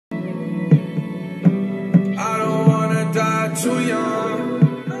So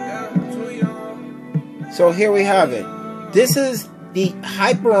here we have it. This is the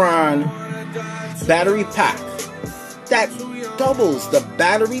Hyperion battery pack that doubles the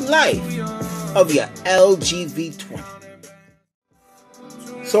battery life of your LG V20.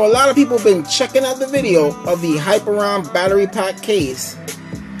 So a lot of people have been checking out the video of the Hyperion battery pack case.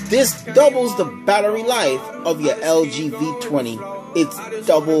 This doubles the battery life of your LG V20. It's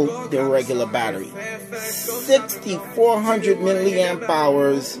double the regular battery. 6,400 milliamp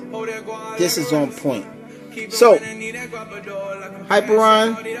hours. This is on point. So,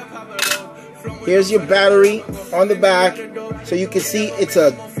 Hyperion, here's your battery on the back. So you can see it's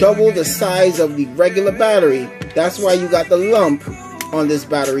a double the size of the regular battery. That's why you got the lump on this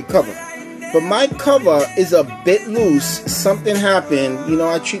battery cover. But my cover is a bit loose. Something happened. You know,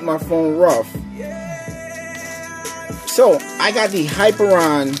 I treat my phone rough. So I got the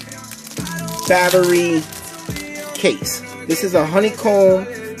Hyperion battery case. This is a honeycomb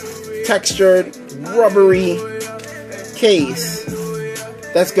textured rubbery case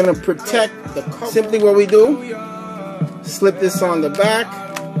that's gonna protect the cover. Simply what we do, slip this on the back.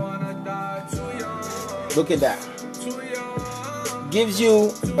 Look at that. Gives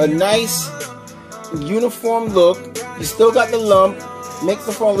you a nice uniform look. You still got the lump, makes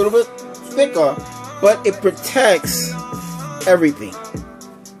the phone a little bit thicker, but it protects everything.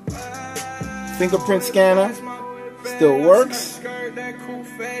 Fingerprint scanner still works.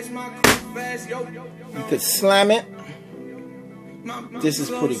 You could slam it. This is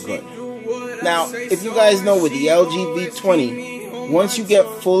pretty good. Now, if you guys know with the LG V20, once you get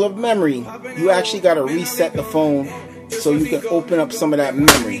full of memory, you actually got to reset the phone so you can open up some of that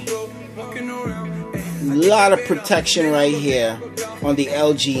memory. A lot of protection right here on the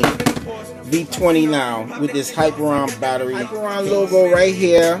LG V20 now with this Hyperion battery. Hyperion logo right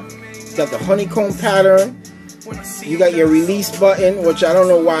here. Got the honeycomb pattern. You got your release button, which I don't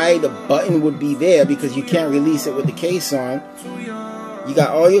know why the button would be there because you can't release it with the case on. You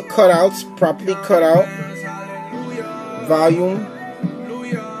got all your cutouts properly cut out. Volume.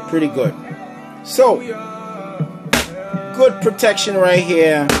 Pretty good. So, good protection right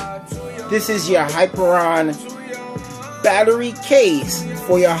here. This is your Hyperion battery case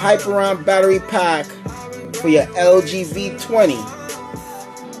for your Hyperion battery pack for your LG V20.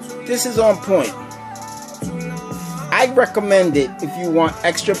 This is on point. I'd recommend it if you want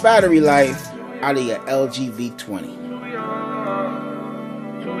extra battery life out of your LG V20.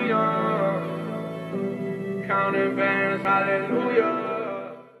 Counting bands, hallelujah.